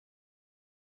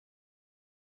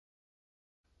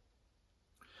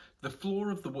The floor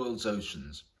of the world's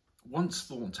oceans, once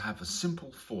thought to have a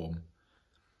simple form,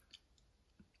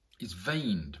 is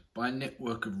veined by a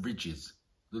network of ridges,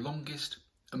 the longest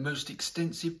and most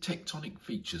extensive tectonic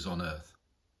features on Earth.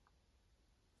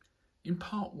 In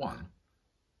part 1,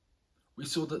 we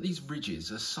saw that these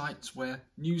ridges are sites where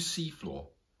new seafloor,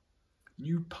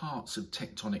 new parts of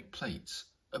tectonic plates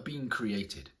are being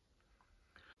created.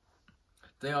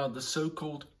 They are the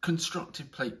so-called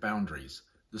constructive plate boundaries,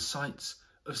 the sites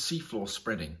of seafloor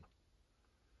spreading.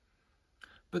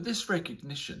 But this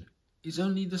recognition is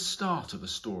only the start of a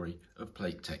story of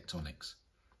plate tectonics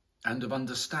and of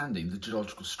understanding the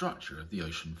geological structure of the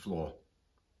ocean floor.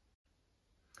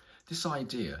 This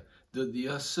idea that the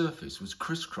Earth's surface was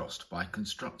crisscrossed by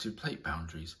constructive plate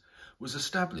boundaries was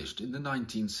established in the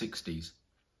 1960s.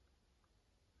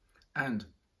 And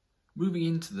moving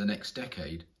into the next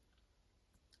decade,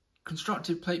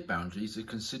 constructive plate boundaries are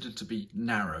considered to be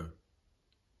narrow,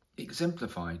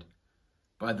 exemplified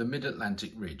by the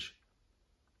Mid-Atlantic Ridge,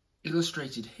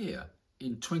 illustrated here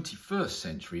in 21st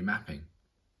century mapping.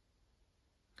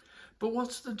 But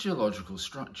what's the geological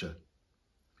structure?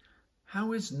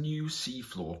 How is new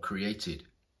seafloor created?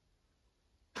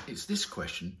 It's this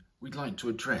question we'd like to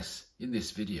address in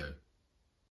this video.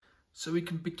 So we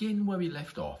can begin where we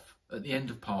left off at the end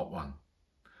of part 1,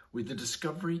 with the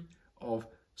discovery of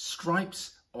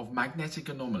stripes of magnetic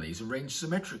anomalies arranged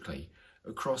symmetrically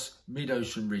across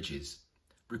mid-ocean ridges,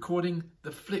 recording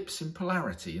the flips in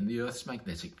polarity in the Earth's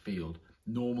magnetic field,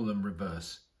 normal and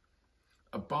reverse.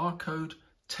 A barcode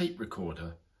tape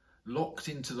recorder locked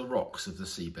into the rocks of the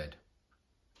seabed.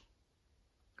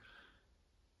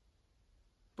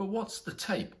 But what's the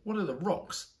tape? What are the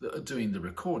rocks that are doing the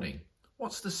recording?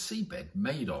 What's the seabed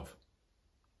made of?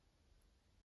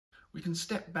 We can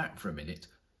step back for a minute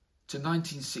to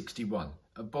 1961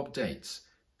 and Bob Dates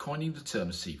coining the term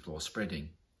seafloor spreading.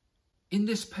 In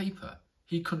this paper,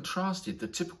 he contrasted the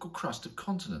typical crust of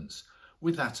continents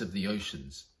with that of the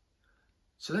oceans.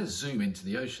 So let's zoom into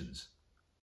the oceans.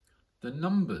 The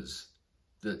numbers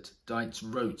that Dates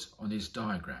wrote on his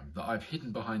diagram that I've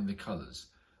hidden behind the colours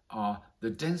are the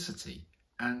density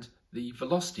and the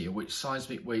velocity at which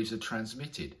seismic waves are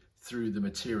transmitted through the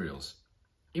materials,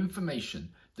 information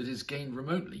that is gained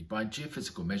remotely by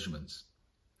geophysical measurements.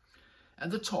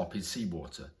 At the top is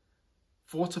seawater,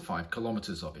 4 to 5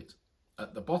 kilometres of it.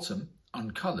 At the bottom,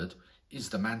 uncoloured, is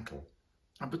the mantle,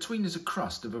 and between is a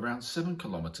crust of around 7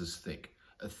 kilometres thick,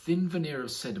 a thin veneer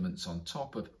of sediments on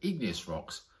top of igneous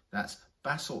rocks, that's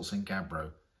basalts and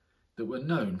gabbro, that were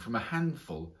known from a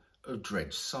handful of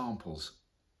dredged samples.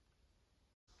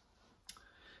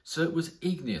 So it was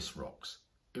igneous rocks,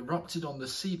 erupted on the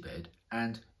seabed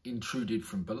and intruded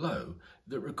from below,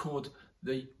 that record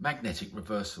the magnetic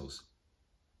reversals.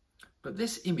 But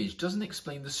this image doesn't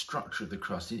explain the structure of the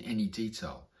crust in any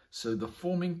detail, so the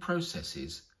forming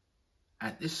processes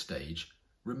at this stage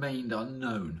remained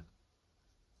unknown.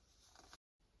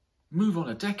 Move on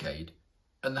a decade,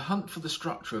 and the hunt for the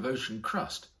structure of ocean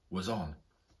crust was on.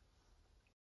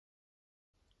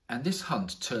 And this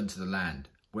hunt turned to the land,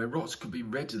 where rocks could be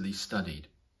readily studied.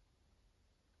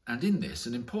 And in this,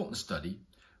 an important study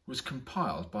was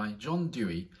compiled by John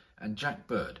Dewey and Jack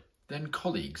Bird, then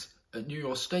colleagues at New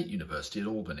York State University at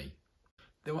Albany.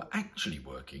 They were actually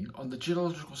working on the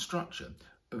geological structure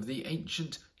of the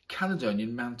ancient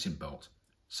Caledonian mountain belt,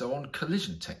 so on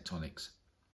collision tectonics.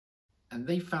 And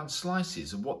they found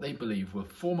slices of what they believed were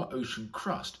former ocean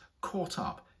crust caught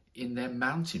up in their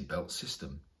mountain belt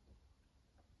system.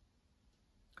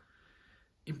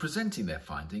 In presenting their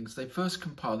findings, they first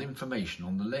compiled information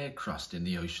on the layered crust in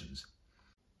the oceans,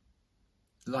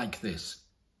 like this.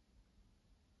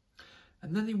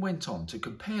 And then they went on to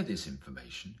compare this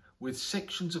information with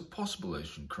sections of possible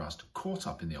ocean crust caught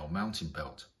up in the old mountain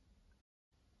belt.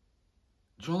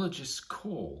 Geologists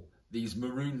call these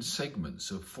maroon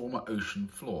segments of former ocean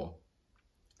floor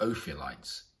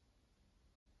ophiolites.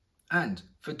 And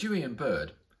for Dewey and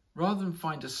Bird, rather than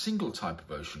find a single type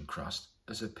of ocean crust,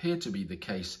 as appeared to be the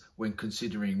case when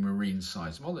considering marine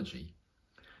seismology,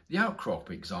 the outcrop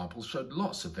examples showed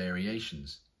lots of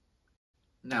variations.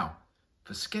 Now,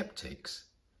 for skeptics,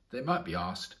 they might be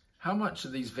asked how much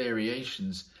of these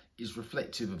variations is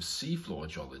reflective of seafloor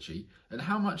geology and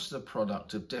how much is a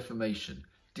product of deformation,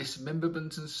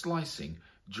 dismemberment and slicing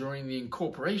during the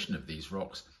incorporation of these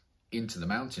rocks into the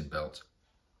mountain belt.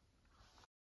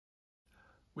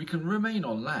 We can remain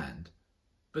on land,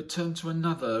 but turn to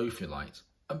another ophiolite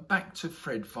and back to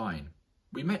Fred Vine.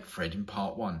 We met Fred in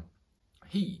part 1.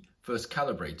 He first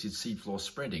calibrated seafloor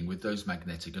spreading with those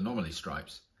magnetic anomaly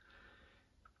stripes.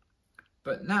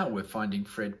 But now we're finding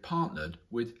Fred partnered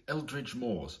with Eldridge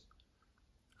Moores,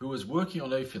 who was working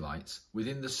on ophiolites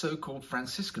within the so-called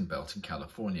Franciscan Belt in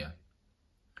California.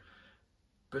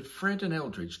 But Fred and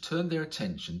Eldridge turned their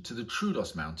attention to the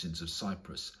Troodos Mountains of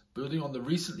Cyprus, building on the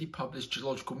recently published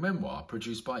geological memoir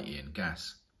produced by Ian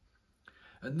Gass.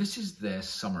 And this is their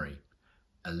summary: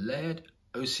 a layered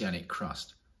oceanic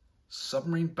crust,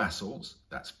 submarine basalts,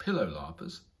 that's pillow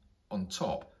lavas, on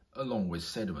top, along with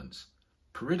sediments,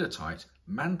 peridotite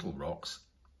mantle rocks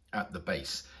at the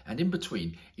base, and in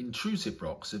between, intrusive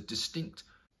rocks of distinct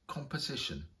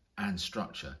composition and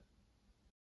structure.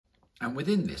 And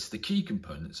within this, the key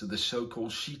components are the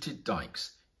so-called sheeted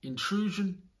dikes,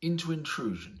 intrusion into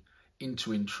intrusion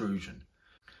into intrusion,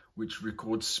 which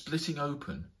record splitting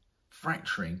open,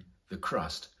 fracturing the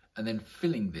crust, and then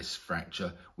filling this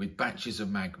fracture with batches of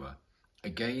magma,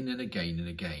 again and again and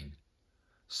again.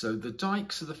 So the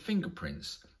dikes are the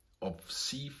fingerprints of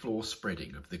seafloor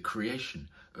spreading, of the creation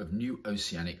of new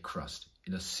oceanic crust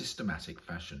in a systematic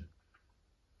fashion.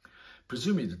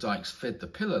 Presumably the dikes fed the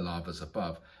pillar lavas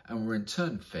above and were in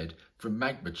turn fed from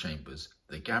magma chambers,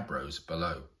 the gabbros,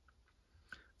 below.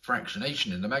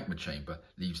 Fractionation in the magma chamber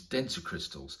leaves denser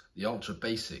crystals, the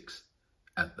ultra-basics,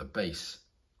 at the base.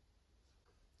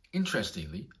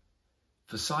 Interestingly,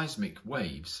 for seismic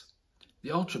waves,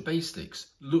 the ultra-basics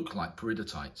look like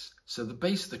peridotites, so the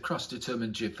base of the crust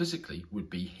determined geophysically would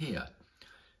be here.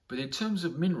 But in terms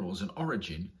of minerals and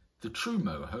origin, the true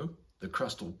moho, the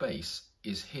crustal base,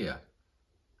 is here.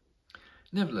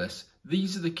 Nevertheless,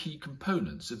 these are the key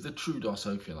components of the Troodos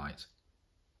ophiolite,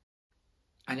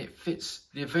 and it fits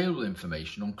the available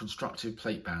information on constructive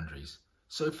plate boundaries.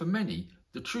 So for many,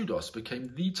 the Troodos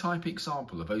became the type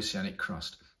example of oceanic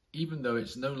crust, even though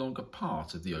it's no longer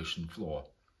part of the ocean floor.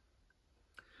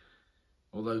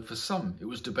 Although for some it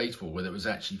was debatable whether it was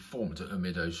actually formed at a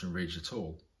mid-ocean ridge at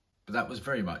all, but that was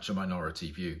very much a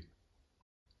minority view.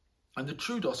 And the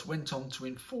Troodos went on to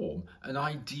inform an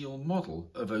ideal model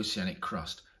of oceanic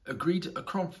crust, agreed at a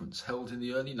conference held in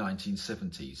the early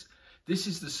 1970s. This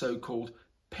is the so-called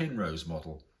Penrose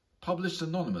model, published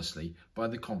anonymously by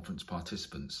the conference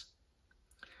participants.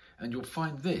 And you'll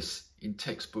find this in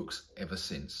textbooks ever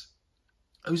since.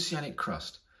 Oceanic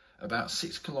crust, about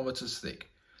 6 kilometers thick,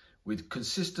 with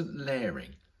consistent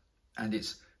layering, and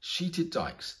its sheeted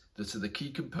dikes that are the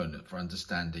key component for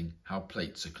understanding how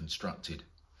plates are constructed.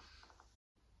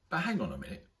 But hang on a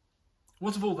minute,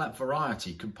 what of all that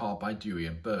variety compiled by Dewey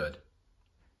and Bird?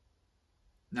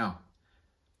 Now,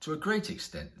 to a great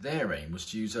extent, their aim was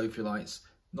to use ophiolites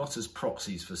not as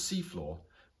proxies for seafloor,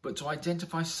 but to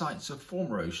identify sites of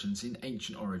former oceans in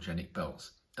ancient orogenic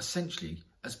belts, essentially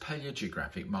as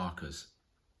paleogeographic markers.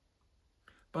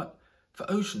 But for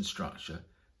ocean structure,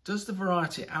 does the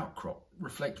variety outcrop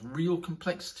reflect real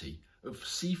complexity of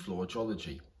seafloor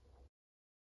geology?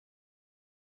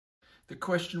 The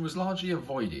question was largely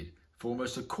avoided for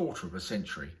almost a quarter of a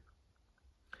century.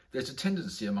 There's a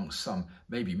tendency amongst some,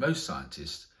 maybe most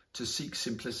scientists, to seek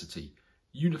simplicity,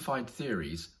 unified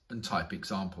theories and type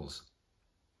examples.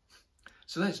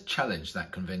 So let's challenge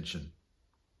that convention.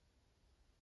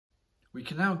 We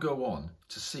can now go on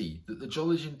to see that the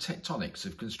geology and tectonics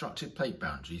of constructed plate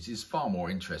boundaries is far more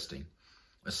interesting.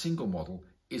 A single model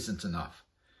isn't enough.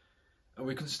 And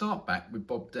we can start back with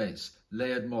Bob Date's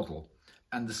layered model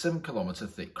and the 7 kilometer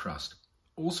thick crust,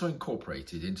 also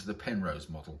incorporated into the Penrose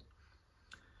model.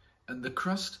 And the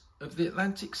crust of the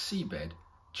Atlantic seabed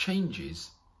changes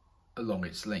along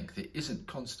its length. It isn't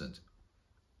constant.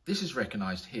 This is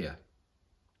recognised here.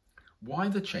 Why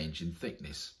the change in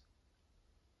thickness?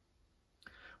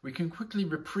 We can quickly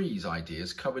reprise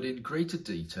ideas covered in greater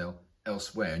detail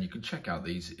elsewhere, and you can check out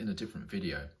these in a different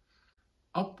video.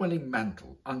 Upwelling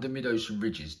mantle under mid-ocean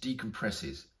ridges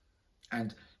decompresses,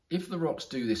 and if the rocks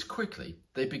do this quickly,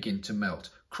 they begin to melt,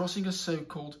 crossing a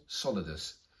so-called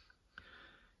solidus.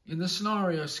 In the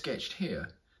scenario sketched here,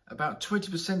 about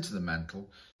 20% of the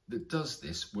mantle that does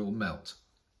this will melt,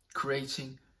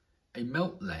 creating a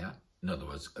melt layer, in other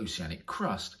words, oceanic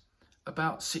crust,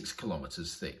 about 6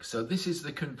 kilometers thick. So this is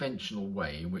the conventional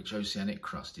way in which oceanic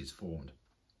crust is formed.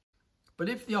 But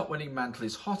if the upwelling mantle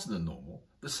is hotter than normal,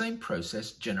 the same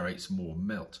process generates more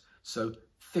melt, so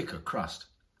thicker crust.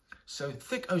 So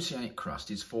thick oceanic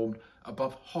crust is formed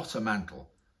above hotter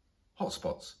mantle,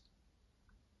 hotspots.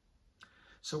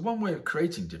 So one way of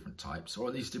creating different types, or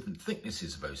at least different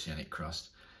thicknesses of oceanic crust,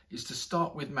 is to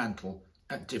start with mantle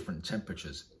at different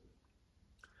temperatures.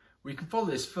 We can follow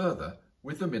this further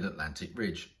with the mid-Atlantic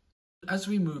ridge. As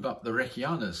we move up the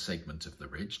Reykjanes segment of the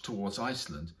ridge towards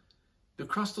Iceland, the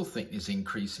crustal thickness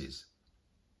increases.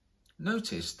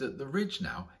 Notice that the ridge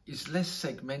now is less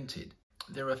segmented.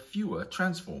 There are fewer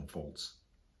transform faults.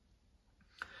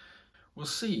 We'll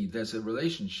see there's a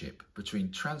relationship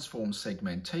between transform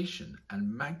segmentation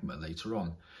and magma later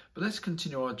on, but let's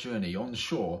continue our journey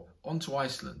onshore onto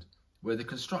Iceland, where the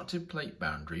constructive plate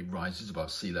boundary rises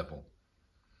above sea level.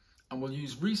 And we'll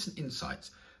use recent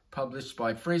insights published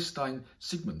by Freystein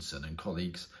Sigmundsson and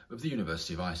colleagues of the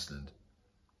University of Iceland.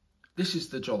 This is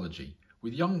the geology,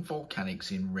 with young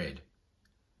volcanics in red,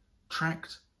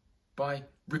 tracked by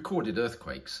recorded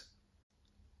earthquakes.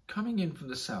 Coming in from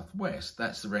the southwest,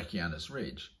 that's the Reykjanes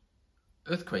Ridge.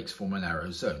 Earthquakes form a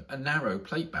narrow zone, a narrow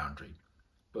plate boundary.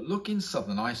 But look in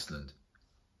southern Iceland.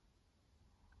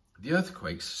 The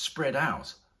earthquakes spread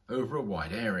out over a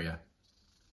wide area.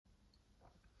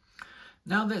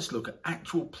 Now let's look at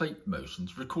actual plate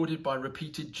motions recorded by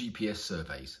repeated GPS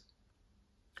surveys.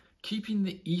 Keeping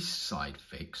the east side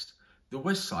fixed, the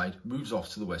west side moves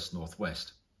off to the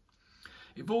west-northwest.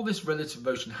 If all this relative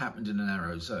motion happened in a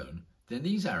narrow zone, then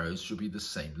these arrows should be the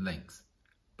same length,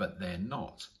 but they're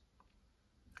not.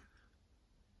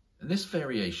 And this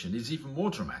variation is even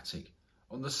more dramatic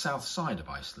on the south side of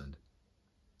Iceland.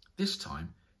 This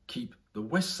time, keep the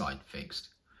west side fixed,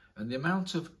 and the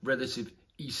amount of relative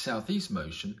east-southeast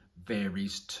motion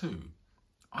varies too.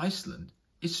 Iceland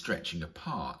is stretching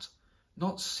apart,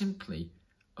 not simply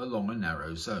along a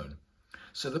narrow zone.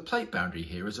 So the plate boundary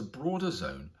here is a broader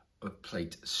zone of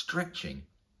plate stretching.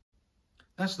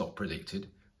 That's not predicted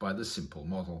by the simple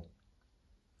model.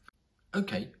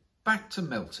 Okay, back to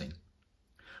melting.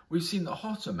 We've seen the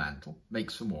hotter mantle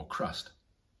makes for more crust.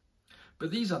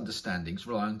 But these understandings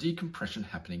rely on decompression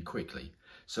happening quickly,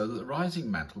 so that the rising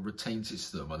mantle retains its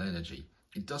thermal energy.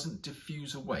 It doesn't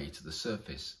diffuse away to the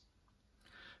surface.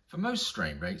 For most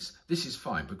strain rates, this is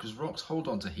fine because rocks hold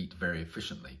on to heat very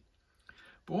efficiently.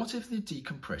 But what if the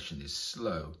decompression is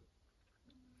slow?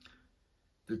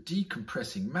 The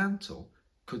decompressing mantle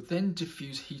could then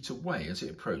diffuse heat away as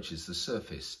it approaches the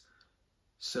surface,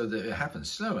 so that if it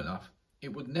happens slow enough,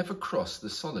 it would never cross the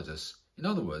solidus. In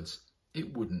other words,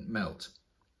 it wouldn't melt.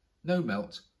 No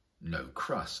melt, no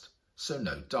crust, so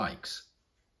no dikes.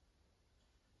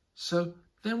 So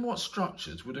then what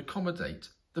structures would accommodate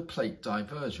the plate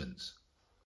divergence?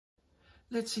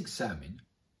 Let's examine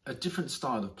a different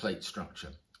style of plate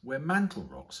structure, where mantle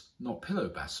rocks, not pillow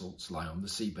basalts, lie on the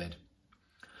seabed.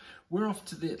 We're off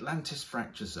to the Atlantis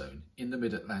fracture zone in the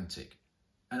mid-Atlantic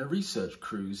and a research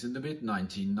cruise in the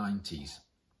mid-1990s.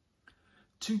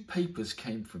 Two papers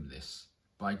came from this,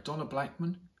 by Donna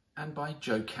Blackman and by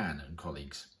Joe Cann and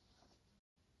colleagues.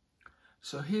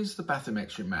 So here's the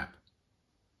bathymetric map.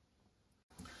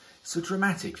 It's a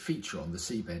dramatic feature on the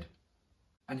seabed.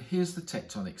 And here's the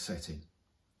tectonic setting.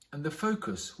 And the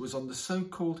focus was on the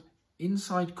so-called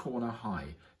inside corner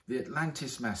high, the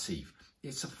Atlantis Massif.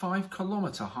 It's a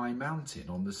 5-kilometre high mountain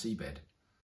on the seabed.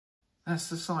 That's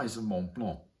the size of Mont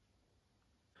Blanc.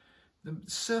 The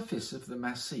surface of the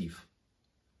massif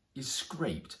is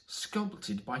scraped,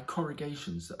 sculpted by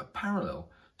corrugations that are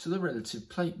parallel to the relative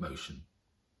plate motion.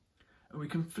 And we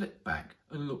can flip back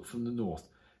and look from the north.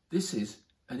 This is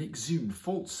an exhumed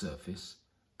fault surface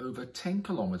over 10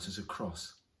 kilometres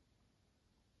across.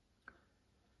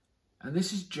 And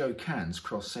this is Joe Cann's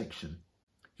cross-section.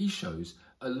 He shows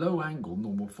a low-angle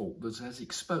normal fault that has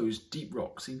exposed deep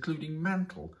rocks, including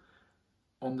mantle,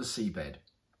 on the seabed,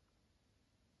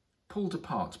 pulled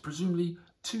apart, presumably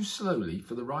too slowly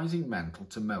for the rising mantle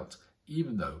to melt,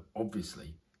 even though,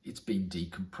 obviously, it's been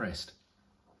decompressed.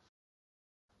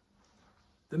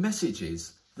 The message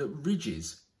is that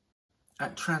ridges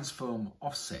at transform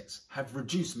offsets have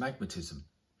reduced magmatism.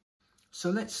 So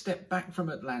let's step back from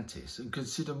Atlantis and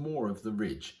consider more of the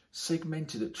ridge,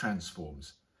 segmented at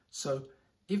transforms. So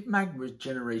if magma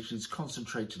generation is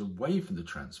concentrated away from the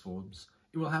transforms,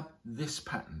 it will have this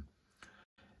pattern.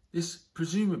 This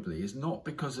presumably is not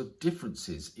because of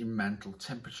differences in mantle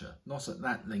temperature, not at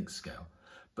that length scale,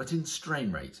 but in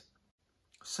strain rate.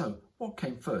 So what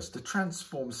came first, the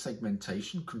transform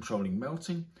segmentation controlling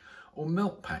melting, or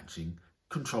melt patching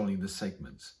controlling the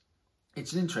segments?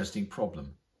 It's an interesting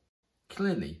problem.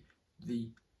 Clearly, the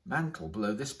mantle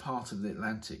below this part of the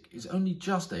Atlantic is only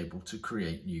just able to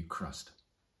create new crust.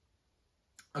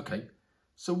 Okay,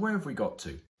 so where have we got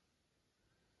to?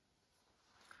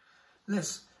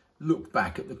 Let's look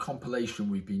back at the compilation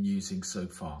we've been using so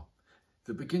far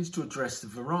that begins to address the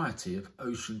variety of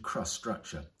ocean crust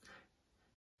structure.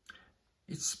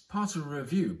 It's part of a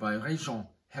review by Régent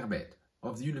Herbet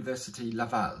of the Université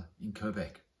Laval in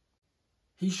Quebec.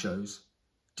 He shows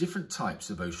different types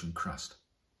of ocean crust,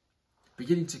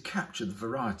 beginning to capture the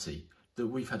variety that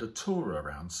we've had a tour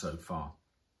around so far.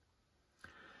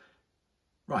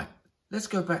 Right, let's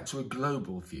go back to a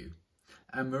global view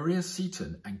and Maria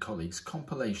Seaton and colleagues'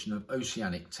 compilation of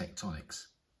oceanic tectonics.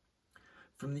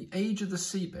 From the age of the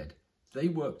seabed, they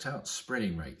worked out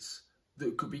spreading rates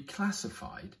that could be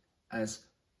classified as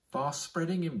fast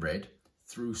spreading in red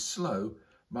through slow,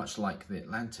 much like the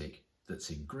Atlantic, that's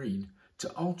in green,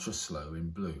 to ultra slow in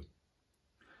blue.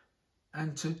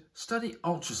 And to study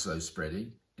ultra slow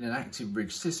spreading in an active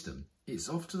ridge system, it's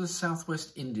off to the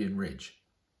southwest Indian Ridge.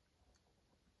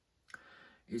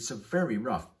 It's a very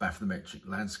rough bathymetric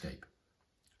landscape,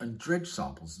 and dredge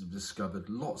samples have discovered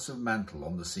lots of mantle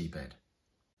on the seabed.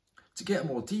 To get a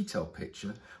more detailed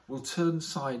picture, we'll turn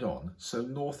side on, so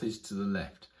north is to the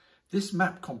left. This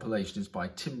map compilation is by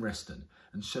Tim Reston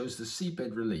and shows the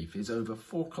seabed relief is over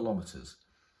 4 kilometres.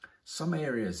 Some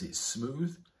areas it's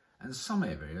smooth and some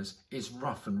areas it's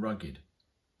rough and rugged.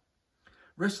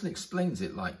 Reston explains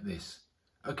it like this.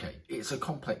 Okay, it's a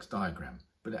complex diagram,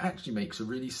 but it actually makes a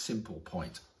really simple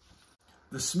point.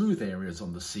 The smooth areas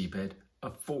on the seabed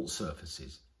are fault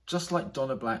surfaces, just like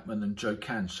Donna Blackman and Joe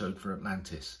Can showed for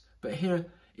Atlantis. But here,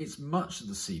 it's much of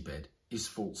the seabed is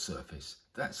fault surface.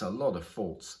 That's a lot of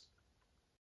faults.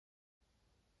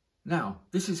 Now,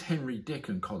 this is Henry Dick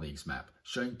and colleagues' map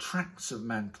showing tracts of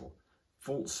mantle,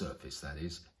 fault surface that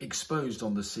is, exposed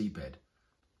on the seabed.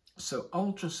 So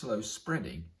ultra-slow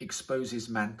spreading exposes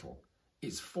mantle.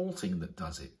 It's faulting that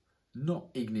does it, not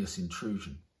igneous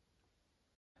intrusion.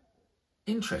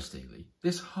 Interestingly,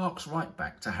 this harks right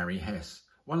back to Harry Hess,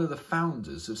 one of the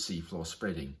founders of seafloor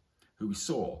spreading, who we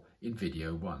saw in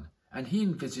video 1, and he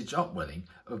envisaged upwelling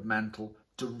of mantle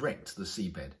direct to the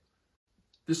seabed.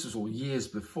 This was all years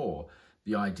before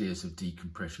the ideas of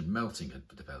decompression melting had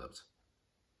developed.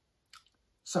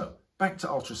 So, back to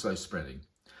ultra-slow spreading.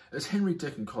 As Henry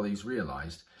Dick and colleagues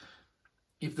realised,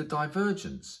 if the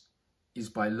divergence is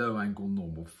by low-angle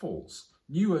normal faults,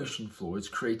 new ocean floor is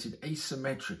created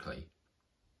asymmetrically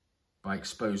by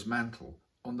exposed mantle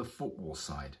on the footwall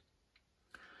side.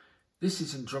 This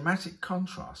is in dramatic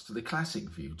contrast to the classic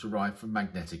view derived from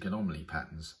magnetic anomaly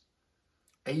patterns.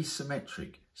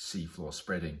 Asymmetric seafloor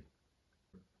spreading.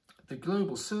 The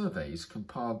global surveys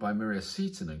compiled by Maria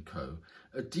Seaton and co.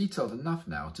 are detailed enough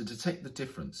now to detect the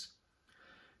difference.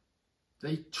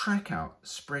 They track out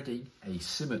spreading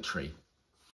asymmetry.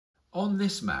 On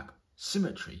this map,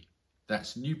 symmetry,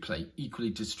 that's new plate equally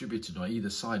distributed on either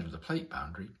side of the plate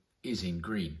boundary, is in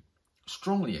green.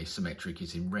 Strongly asymmetric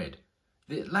is in red.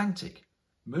 The Atlantic,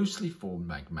 mostly formed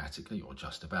magmatically or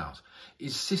just about,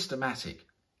 is systematic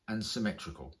and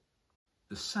symmetrical.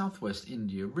 The southwest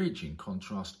India Ridge, in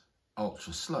contrast,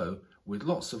 ultra slow with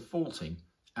lots of faulting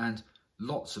and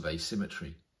lots of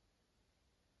asymmetry.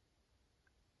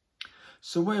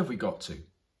 So where have we got to?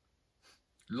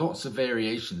 Lots of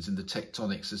variations in the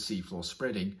tectonics of seafloor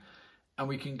spreading, and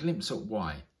we can glimpse at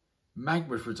why.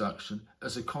 Magma reduction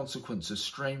as a consequence of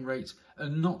strain rate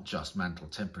and not just mantle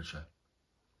temperature.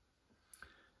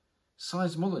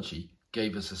 Seismology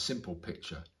gave us a simple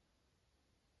picture,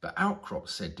 but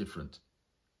outcrops said different.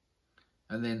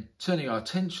 And then, turning our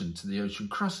attention to the ocean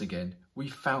crust again, we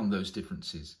found those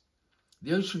differences.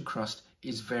 The ocean crust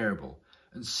is variable,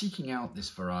 and seeking out this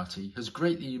variety has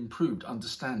greatly improved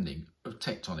understanding of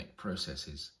tectonic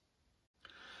processes.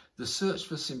 The search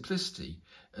for simplicity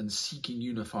and seeking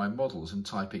unified models and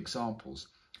type examples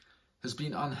has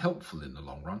been unhelpful in the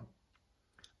long run.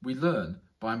 We learn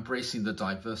by embracing the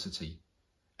diversity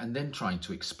and then trying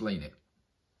to explain it.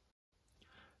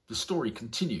 The story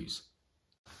continues.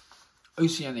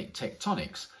 Oceanic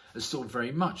tectonics are still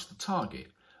very much the target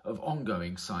of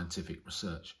ongoing scientific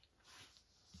research.